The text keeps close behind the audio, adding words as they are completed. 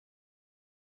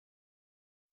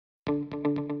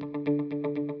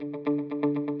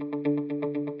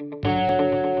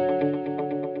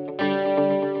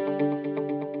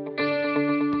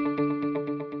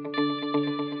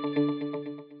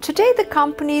Today, the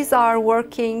companies are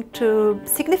working to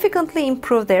significantly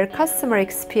improve their customer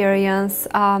experience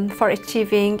for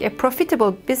achieving a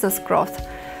profitable business growth,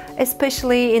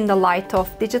 especially in the light of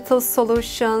digital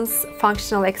solutions,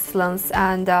 functional excellence,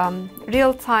 and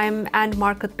real-time and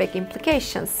market-back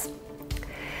implications.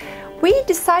 We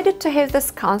decided to have this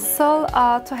council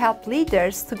to help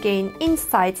leaders to gain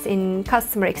insights in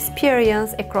customer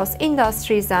experience across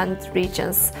industries and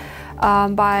regions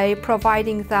by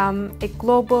providing them a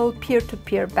global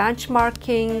peer-to-peer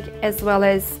benchmarking as well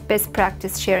as best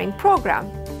practice sharing program.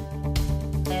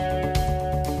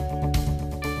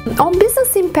 On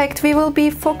business impact, we will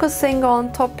be focusing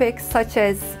on topics such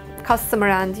as customer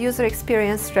and user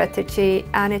experience strategy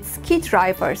and its key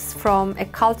drivers from a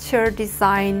culture,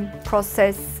 design,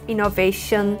 process,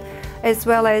 innovation, as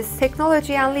well as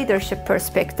technology and leadership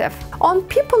perspective. On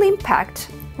people impact,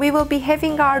 we will be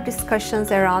having our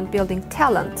discussions around building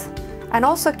talent and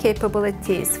also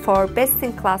capabilities for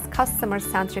best-in-class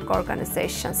customer-centric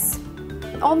organizations.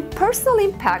 On personal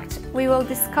impact, we will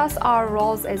discuss our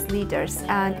roles as leaders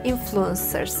and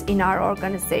influencers in our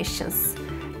organizations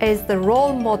as the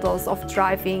role models of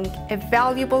driving a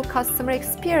valuable customer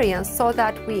experience so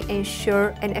that we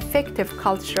ensure an effective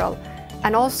cultural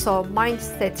and also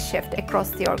mindset shift across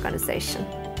the organization.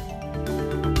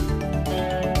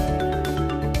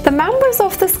 The members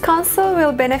of this council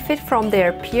will benefit from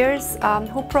their peers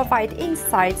who provide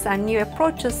insights and new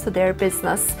approaches to their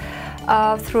business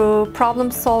through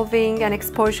problem solving and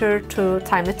exposure to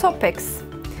timely topics.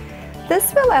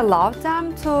 This will allow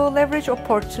them to leverage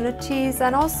opportunities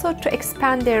and also to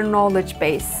expand their knowledge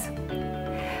base.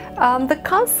 The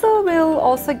council will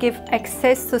also give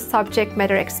access to subject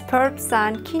matter experts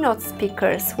and keynote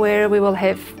speakers where we will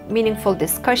have meaningful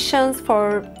discussions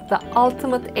for the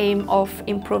ultimate aim of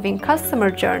improving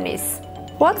customer journeys.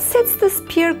 What sets this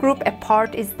peer group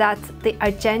apart is that the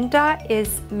agenda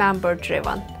is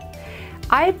member-driven.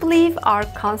 I believe our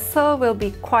council will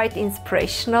be quite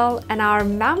inspirational and our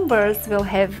members will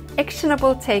have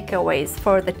actionable takeaways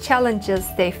for the challenges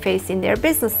they face in their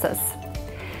businesses.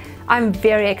 I'm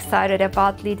very excited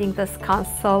about leading this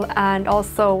council and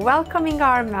also welcoming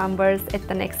our members at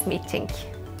the next meeting.